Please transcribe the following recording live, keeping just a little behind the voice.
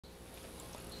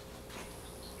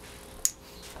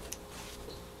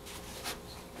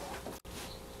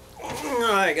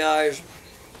Alright guys,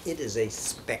 it is a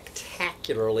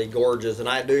spectacularly gorgeous, and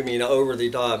I do mean over the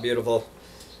top beautiful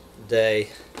day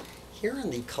here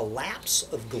in the collapse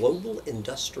of global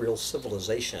industrial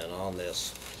civilization on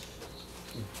this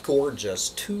gorgeous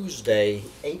Tuesday,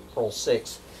 April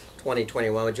 6th,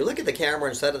 2021. Would you look at the camera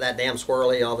instead of that damn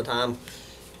swirly all the time?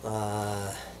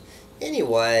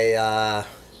 Anyway,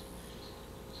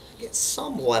 get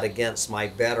somewhat against my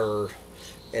better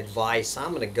advice. I'm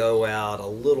going to go out a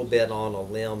little bit on a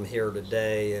limb here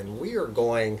today, and we are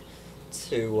going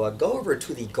to go over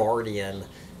to The Guardian,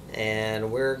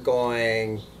 and we're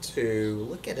going to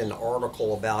look at an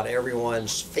article about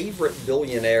everyone's favorite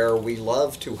billionaire we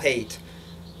love to hate.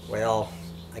 Well,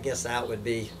 I guess that would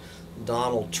be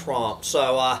Donald Trump.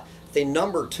 So the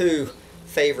number 2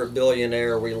 favorite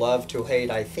billionaire we love to hate,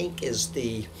 I think, is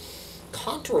the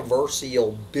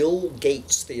controversial Bill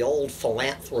Gates, the old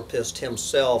philanthropist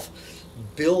himself,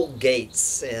 Bill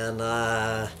Gates. And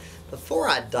before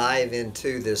I dive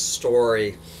into this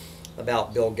story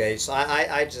about Bill Gates,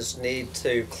 I just need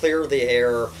to clear the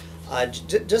air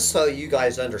just so you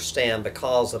guys understand,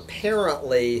 because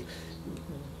apparently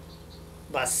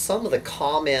by some of the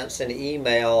comments and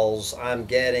emails I'm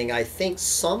getting, I think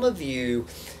some of you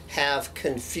have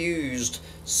confused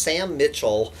Sam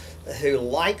Mitchell, who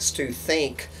likes to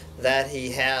think that he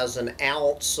has an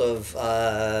ounce of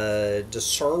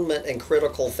discernment and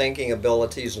critical thinking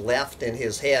abilities left in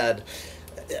his head.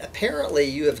 Apparently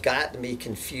you have gotten me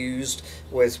confused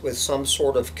with some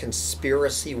sort of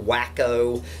conspiracy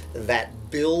wacko that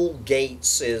Bill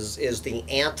Gates is the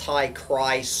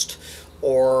Antichrist,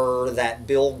 or that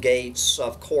Bill Gates,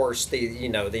 of course,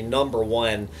 the number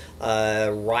one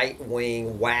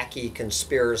right-wing wacky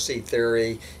conspiracy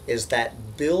theory is that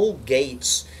Bill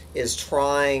Gates is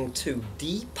trying to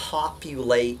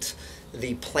depopulate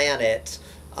the planet,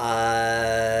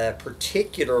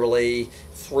 particularly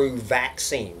through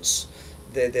vaccines.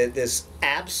 This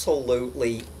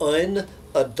absolutely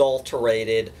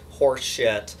unadulterated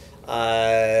horseshit,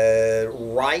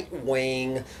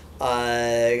 right-wing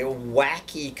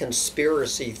wacky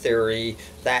conspiracy theory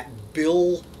that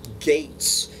Bill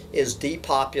Gates is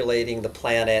depopulating the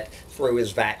planet through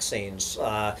his vaccines.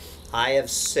 I have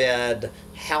said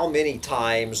how many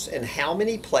times and how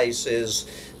many places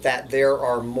that there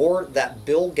are more, that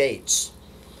Bill Gates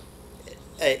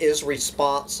is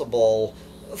responsible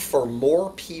for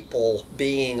more people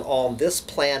being on this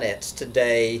planet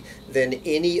today than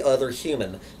any other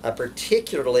human,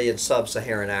 particularly in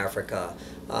sub-Saharan Africa.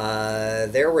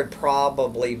 There would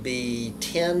probably be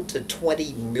 10 to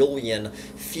 20 million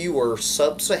fewer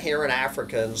sub-Saharan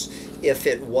Africans if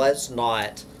it was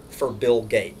not for Bill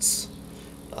Gates.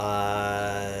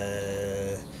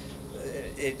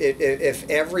 If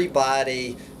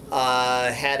everybody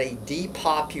had a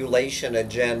depopulation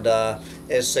agenda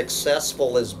as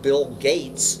successful as Bill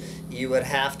Gates, you would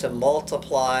have to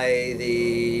multiply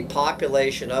the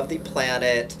population of the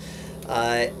planet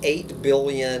 8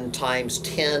 billion times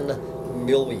 10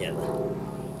 million.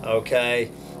 Okay?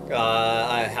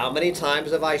 How many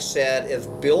times have I said, if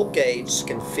Bill Gates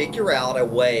can figure out a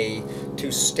way to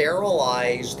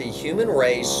sterilize the human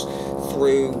race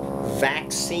through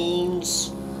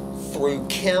vaccines, through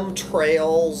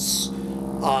chemtrails,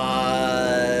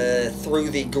 through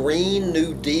the Green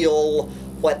New Deal,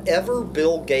 whatever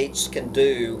Bill Gates can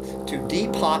do to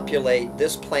depopulate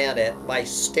this planet by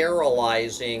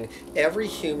sterilizing every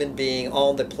human being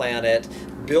on the planet,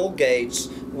 Bill Gates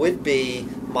would be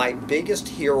my biggest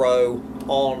hero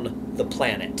on the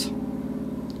planet.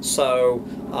 So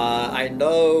I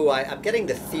know I'm getting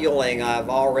the feeling I've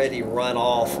already run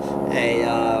off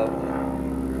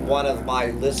one of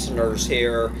my listeners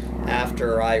here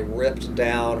after I ripped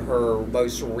down her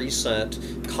most recent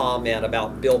comment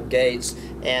about Bill Gates,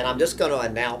 and I'm just going to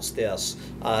announce this.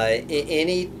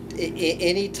 Any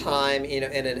time, in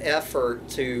an effort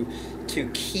to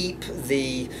keep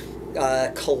the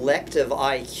collective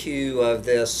IQ of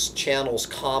this channel's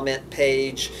comment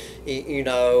page,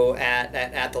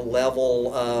 at the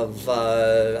level of,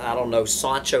 I don't know,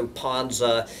 Sancho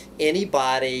Panza,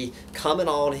 anybody coming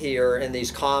on here in these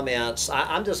comments,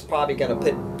 I'm just probably going to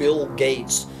put Bill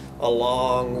Gates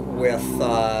along with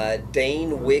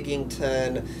Dane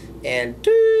Wigington and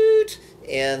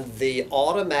the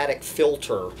automatic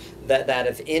filter that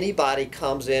if anybody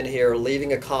comes in here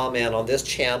leaving a comment on this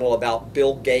channel about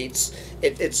Bill Gates,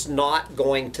 it's not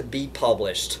going to be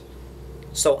published.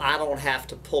 So I don't have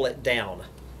to pull it down.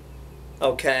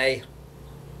 Okay?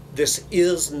 This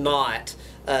is not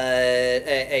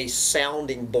a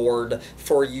sounding board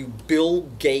for you Bill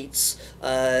Gates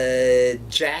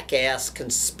jackass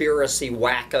conspiracy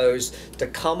wackos to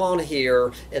come on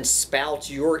here and spout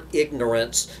your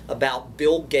ignorance about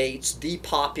Bill Gates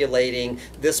depopulating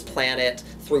this planet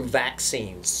through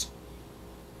vaccines.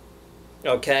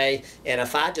 Okay, and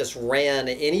if I just ran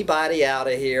anybody out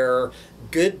of here,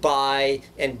 goodbye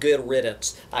and good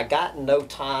riddance. I got no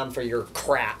time for your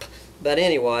crap. But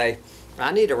anyway,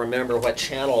 I need to remember what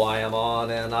channel I am on,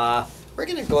 and we're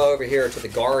going to go over here to the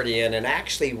Guardian and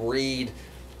actually read.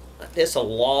 It's a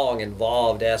long,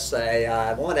 involved essay.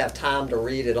 I won't have time to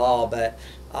read it all, but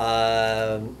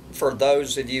for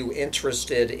those of you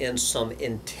interested in some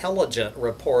intelligent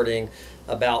reporting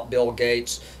about Bill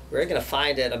Gates, we're going to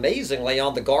find it amazingly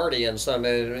on the Guardian, some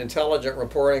intelligent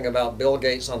reporting about Bill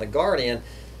Gates on the Guardian.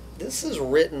 This is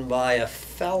written by a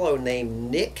fellow named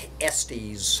Nick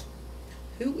Estes.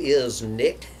 Who is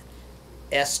Nick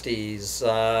Estes?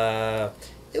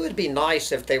 It would be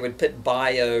nice if they would put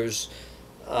bios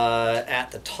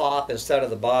at the top instead of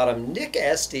the bottom. Nick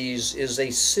Estes is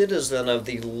a citizen of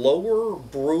the Lower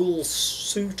Brule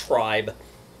Sioux tribe.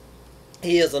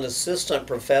 He is an assistant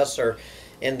professor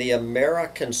in the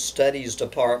American Studies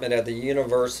Department at the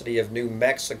University of New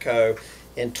Mexico.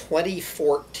 In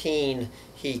 2014,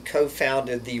 he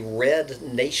co-founded the Red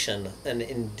Nation, an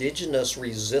indigenous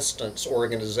resistance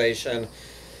organization.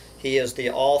 He is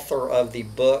the author of the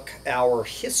book Our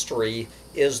History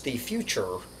is the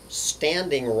Future: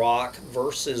 Standing Rock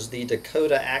versus the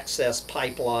Dakota Access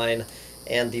Pipeline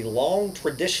and the Long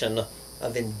Tradition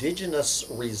of Indigenous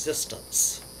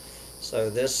Resistance.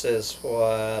 So this is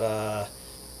what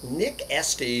Nick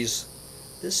Estes,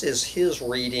 this is his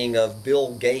reading of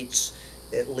Bill Gates,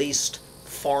 at least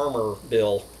Farmer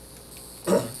Bill.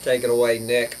 Take it away,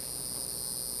 Nick.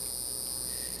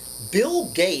 Bill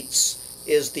Gates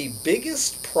is the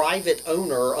biggest private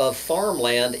owner of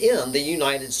farmland in the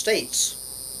United States.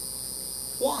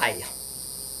 Why?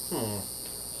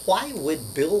 Why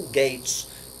would Bill Gates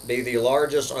be the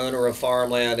largest owner of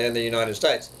farmland in the United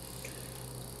States?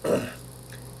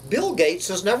 Bill Gates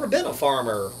has never been a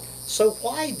farmer, so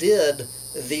why did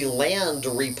the Land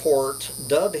Report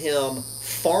dub him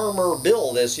Farmer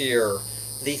Bill this year?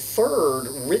 The third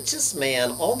richest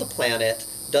man on the planet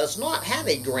does not have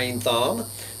a green thumb,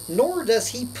 nor does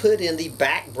he put in the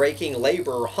back-breaking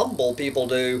labor humble people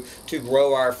do to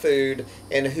grow our food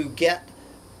and who get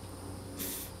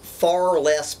far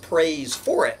less praise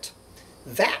for it.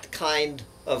 That kind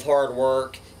of hard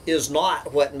work is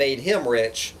not what made him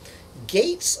rich.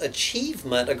 Gates'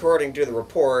 achievement, according to the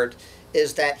report,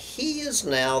 is that he is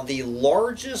now the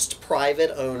largest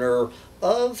private owner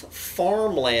of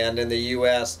farmland in the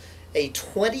U.S., a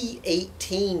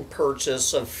 2018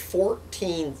 purchase of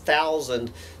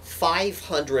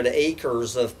 14,500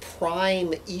 acres of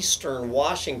prime eastern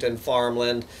Washington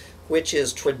farmland, which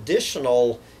is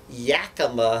traditional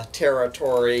Yakima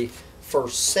territory, for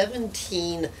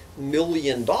 $17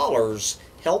 million,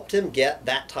 helped him get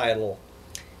that title.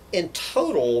 In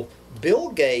total, Bill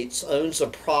Gates owns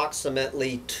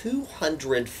approximately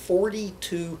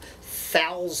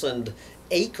 242,000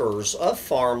 acres of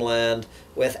farmland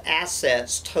with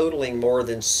assets totaling more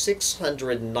than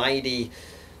 $690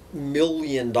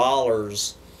 million.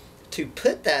 To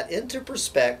put that into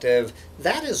perspective,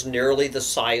 that is nearly the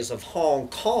size of Hong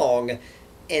Kong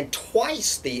and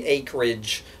twice the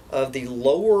acreage of the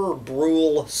Lower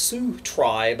Brule Sioux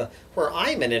tribe, where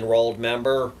I'm an enrolled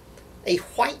member. A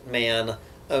white man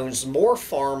owns more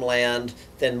farmland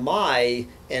than my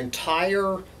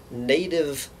entire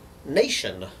native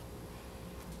nation.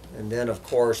 And then, of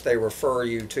course, they refer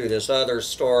you to this other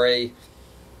story.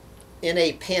 In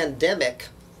a pandemic,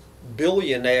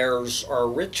 billionaires are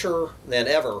richer than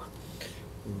ever.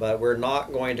 But we're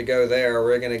not going to go there.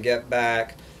 We're going to get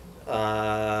back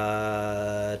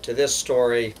to this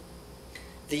story.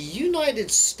 The United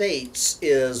States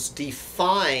is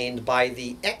defined by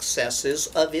the excesses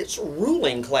of its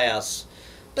ruling class.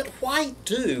 But why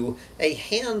do a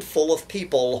handful of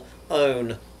people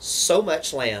own so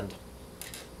much land?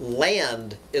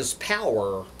 Land is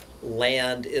power,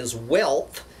 land is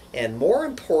wealth, and more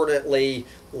importantly,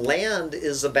 land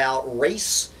is about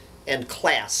race and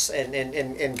class.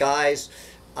 And guys,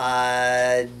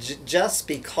 just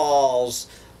because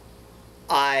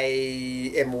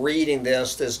I am reading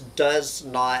this, this does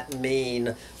not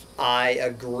mean I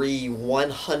agree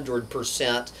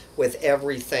 100% with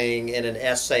everything in an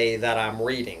essay that I'm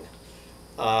reading.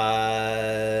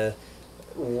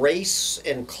 Race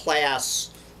and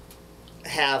class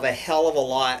have a hell of a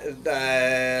lot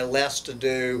less to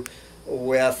do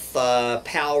with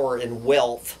power and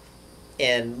wealth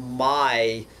in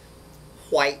my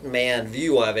white man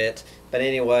view of it. But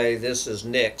anyway, this is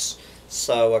Nick's.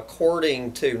 So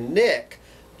according to Nick,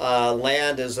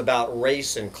 land is about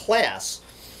race and class.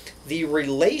 The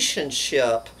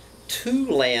relationship to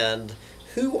land,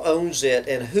 who owns it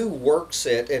and who works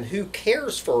it and who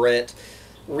cares for it,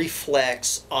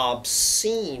 reflects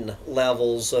obscene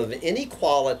levels of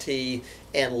inequality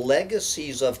and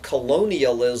legacies of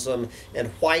colonialism and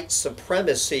white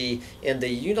supremacy in the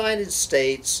United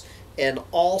States and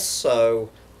also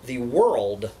the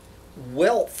world.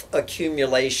 Wealth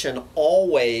accumulation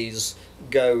always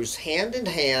goes hand in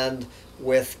hand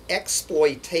with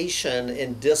exploitation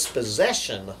and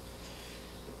dispossession.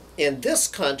 In this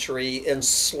country,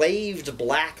 enslaved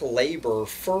black labor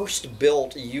first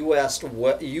built U.S.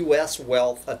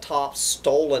 wealth atop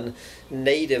stolen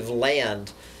native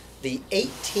land. The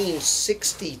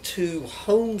 1862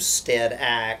 Homestead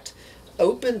Act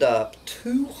opened up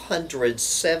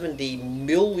 270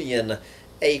 million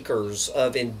acres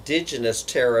of indigenous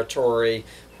territory,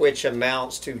 which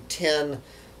amounts to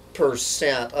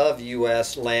 10% of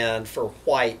U.S. land for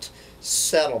white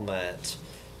settlement.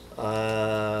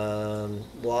 Blah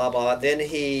blah. Then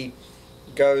he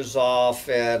goes off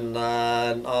and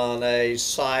on a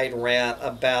side rant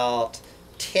about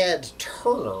Ted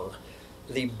Turner,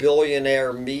 the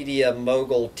billionaire media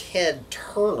mogul Ted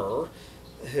Turner,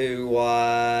 who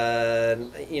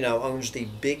owns the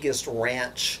biggest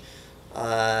ranch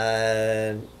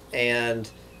and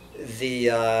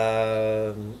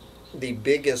the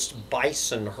biggest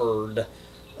bison herd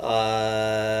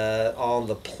on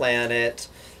the planet.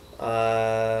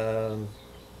 Again,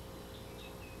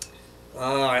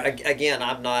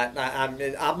 I'm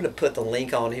going to put the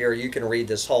link on here. You can read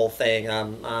this whole thing.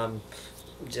 I'm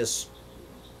just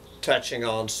touching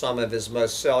on some of his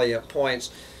most salient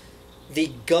points.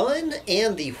 The gun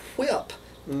and the whip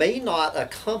may not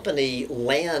accompany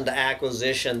land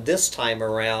acquisition this time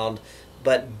around,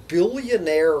 but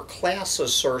billionaire class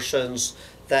assertions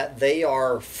that they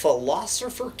are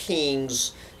philosopher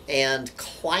kings and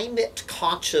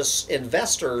climate-conscious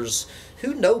investors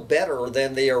who know better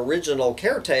than the original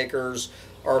caretakers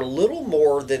are little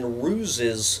more than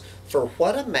ruses for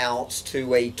what amounts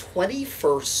to a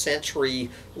 21st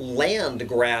century land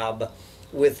grab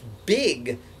with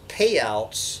big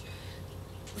payouts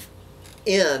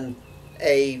in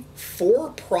a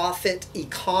for-profit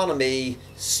economy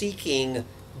seeking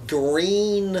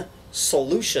green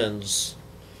solutions.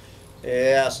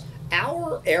 Yes.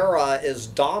 Our era is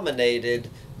dominated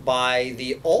by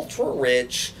the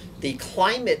ultra-rich, the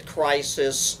climate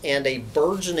crisis, and a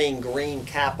burgeoning green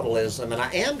capitalism. And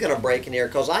I am going to break in here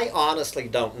because I honestly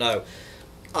don't know.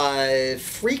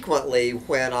 Frequently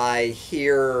when I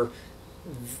hear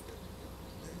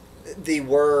the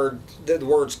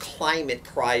words climate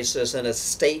crisis in a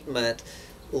statement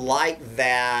like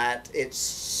that,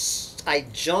 I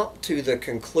jump to the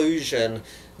conclusion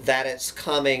that it's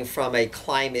coming from a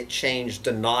climate change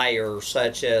denier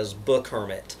such as Book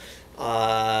Hermit,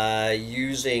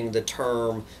 using the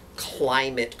term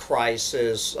climate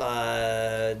crisis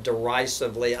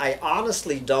derisively. I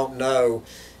honestly don't know.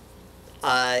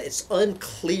 It's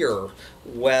unclear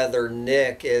whether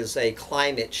Nick is a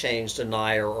climate change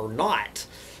denier or not.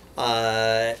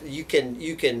 You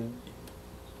can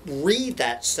read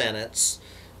that sentence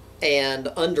and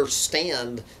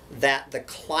understand that the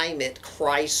climate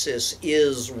crisis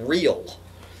is real.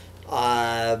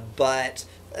 But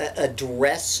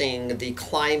addressing the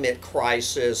climate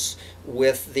crisis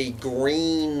with the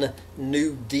Green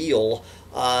New Deal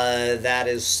that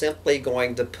is simply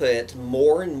going to put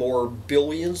more and more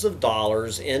billions of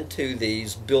dollars into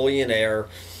these billionaire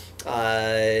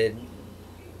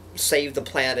save the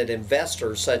planet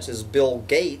investors such as Bill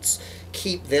Gates,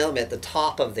 keep them at the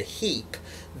top of the heap.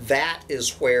 That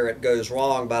is where it goes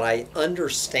wrong. But I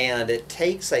understand it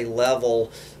takes a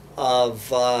level of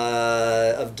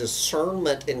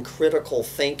discernment and critical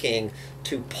thinking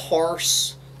to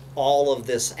parse all of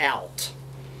this out.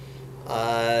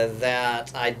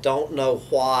 That I don't know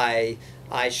why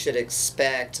I should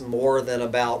expect more than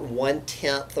about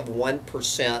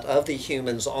 1/10% of the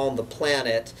humans on the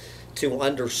planet to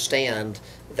understand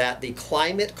that the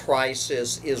climate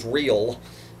crisis is real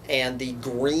and the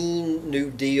Green New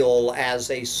Deal as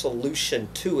a solution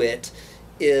to it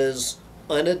is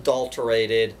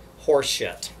unadulterated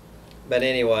horseshit. But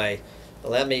anyway,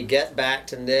 let me get back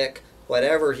to Nick,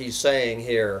 whatever he's saying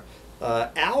here.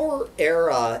 Our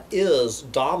era is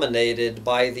dominated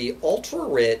by the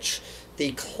ultra-rich,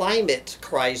 the climate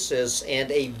crisis, and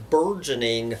a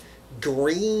burgeoning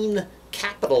green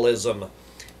capitalism.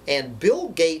 And Bill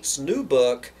Gates' new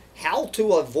book how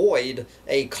to avoid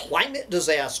a climate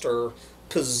disaster,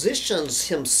 positions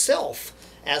himself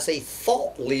as a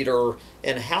thought leader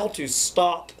in how to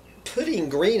stop putting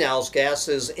greenhouse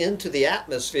gases into the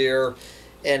atmosphere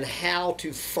and how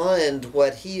to fund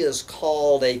what he has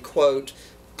called a, quote,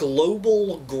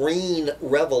 global green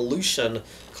revolution,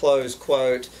 close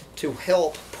quote, to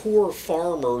help poor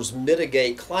farmers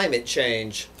mitigate climate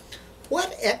change.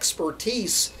 What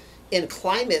expertise in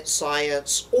climate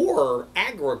science or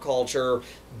agriculture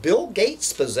Bill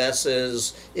Gates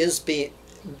possesses is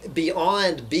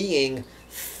beyond being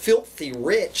filthy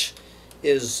rich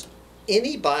is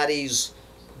anybody's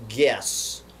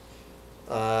guess.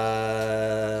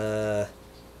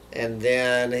 And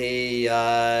then he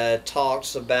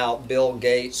talks about Bill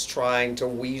Gates trying to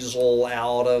weasel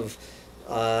out of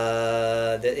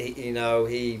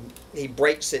he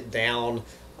breaks it down.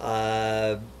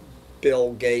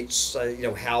 Bill Gates,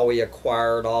 how he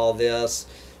acquired all this,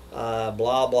 blah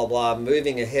blah blah.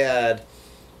 Moving ahead,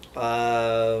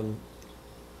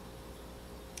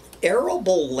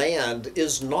 arable land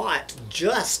is not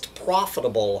just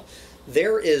profitable.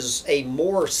 There is a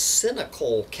more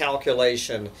cynical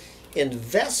calculation.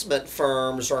 Investment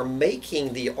firms are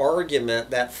making the argument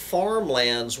that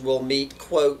farmlands will meet,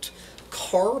 quote,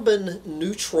 carbon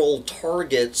neutral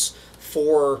targets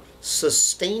for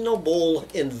sustainable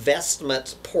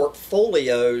investment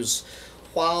portfolios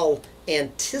while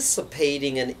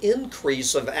anticipating an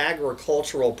increase of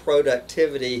agricultural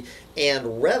productivity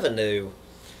and revenue.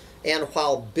 And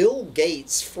while Bill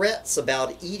Gates frets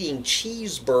about eating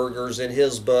cheeseburgers in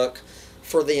his book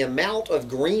for the amount of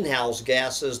greenhouse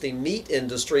gases the meat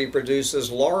industry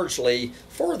produces largely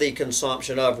for the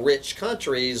consumption of rich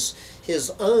countries,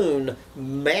 his own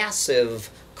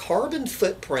massive carbon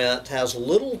footprint has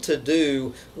little to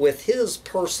do with his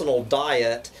personal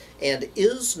diet and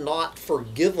is not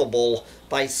forgivable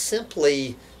by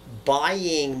simply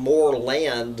buying more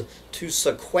land to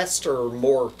sequester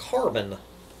more carbon.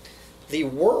 The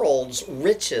world's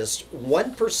richest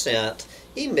 1%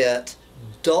 emit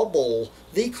double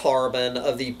the carbon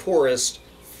of the poorest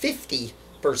 50%.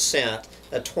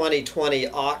 A 2020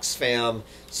 Oxfam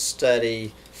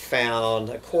study found.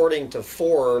 According to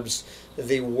Forbes,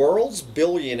 the world's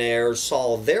billionaires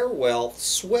saw their wealth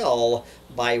swell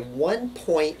by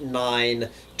 $1.9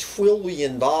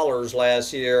 trillion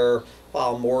last year,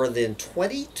 while more than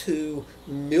 22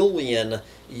 million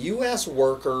U.S.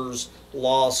 workers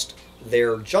lost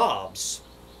their jobs.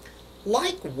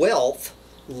 Like wealth,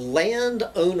 land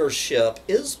ownership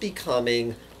is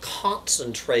becoming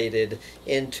concentrated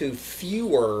into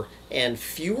fewer and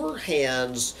fewer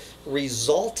hands,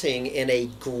 resulting in a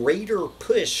greater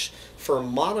push for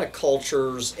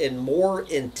monocultures and more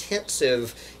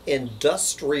intensive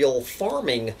industrial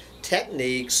farming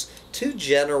techniques to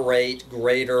generate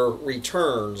greater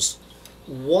returns.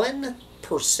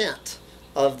 1%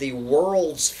 of the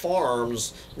world's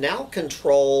farms now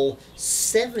control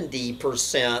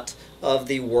 70% of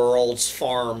the world's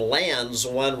farmlands,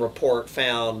 one report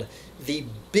found. The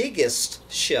biggest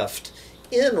shift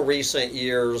in recent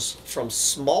years from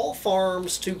small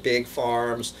farms to big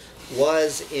farms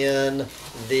was in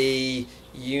the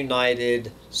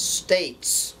United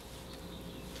States.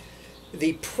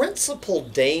 The principal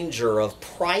danger of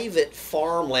private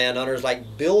farmland owners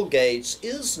like Bill Gates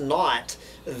is not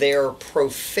their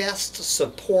professed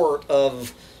support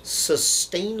of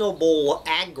sustainable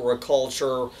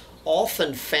agriculture,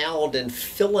 often found in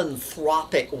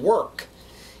philanthropic work.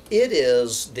 It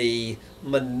is the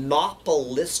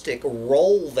monopolistic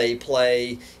role they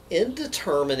play in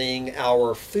determining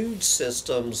our food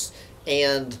systems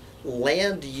and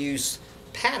land use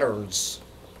patterns.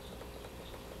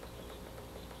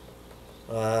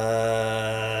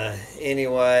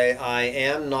 Anyway, I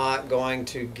am not going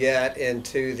to get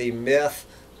into the myth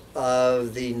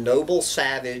of the noble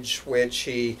savage, which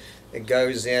he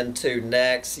goes into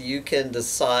next. You can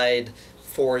decide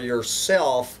for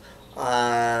yourself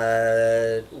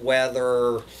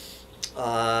whether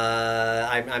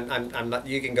I'm not.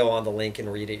 You can go on the link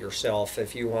and read it yourself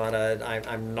if you want to.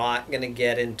 I'm not going to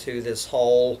get into this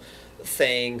whole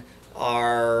thing.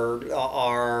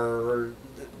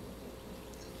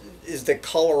 Is the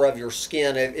color of your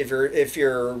skin. If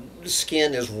your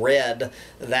skin is red,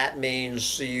 that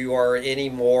means you are any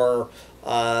more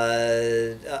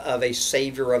of a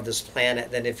savior of this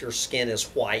planet than if your skin is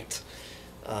white.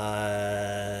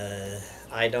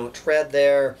 I don't tread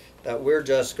there, but we're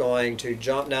just going to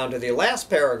jump down to the last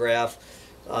paragraph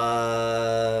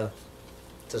to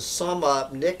sum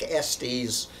up Nick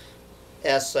Estes'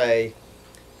 essay.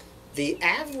 The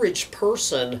average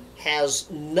person has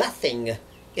nothing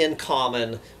in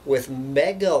common with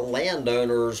mega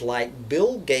landowners like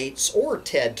Bill Gates or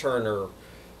Ted Turner.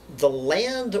 The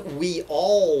land we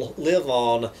all live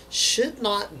on should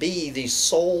not be the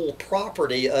sole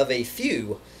property of a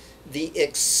few. The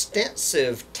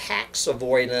extensive tax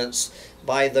avoidance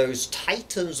by those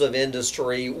titans of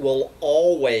industry will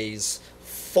always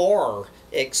far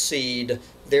exceed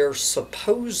their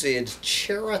supposed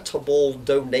charitable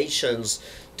donations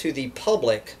to the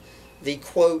public. The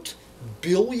quote,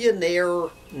 billionaire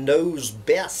knows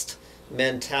best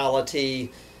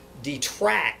mentality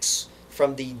detracts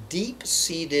from the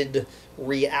deep-seated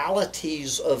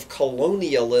realities of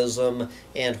colonialism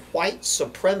and white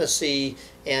supremacy,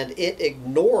 and it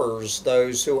ignores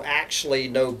those who actually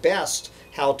know best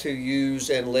how to use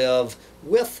and live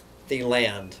with the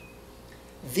land.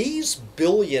 These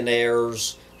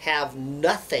billionaires have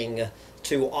nothing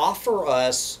to offer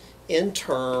us in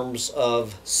terms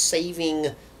of saving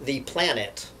the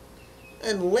planet,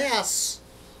 unless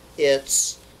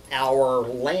it's our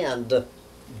land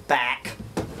back.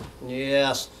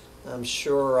 Yes, I'm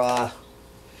sure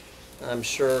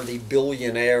the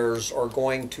billionaires are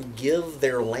going to give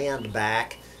their land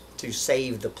back to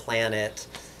save the planet.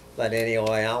 But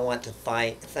anyway, I want to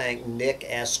thank Nick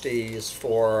Estes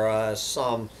for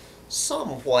some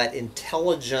somewhat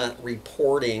intelligent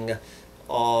reporting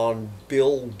on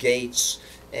Bill Gates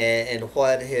and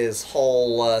what his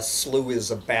whole slew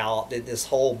is about. This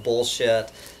whole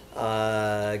bullshit,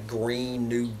 Green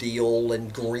New Deal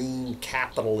and green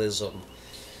capitalism.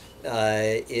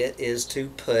 It is to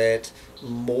put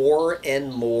more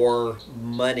and more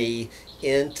money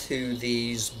into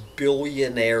these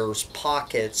billionaires'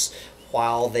 pockets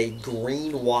while they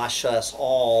greenwash us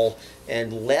all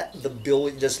and let the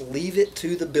just leave it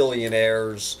to the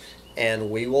billionaires and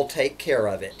we will take care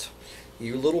of it.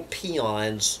 You little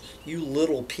peons, you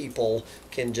little people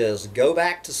can just go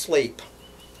back to sleep.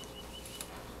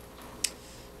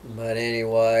 But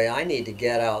anyway, I need to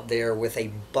get out there with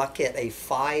a bucket, a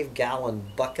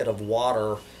 5-gallon bucket of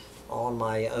water on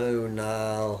my own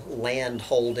land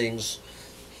holdings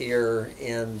here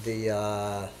in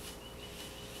the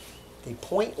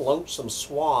Point Lonesome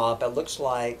Swamp. It looks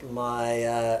like my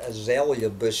azalea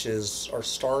bushes are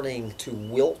starting to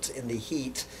wilt in the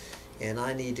heat, and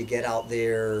I need to get out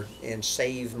there and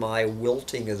save my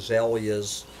wilting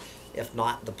azaleas, if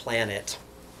not the planet.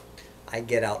 I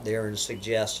get out there and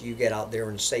suggest you get out there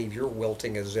and save your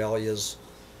wilting azaleas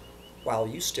while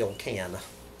you still can.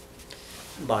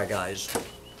 Bye, guys.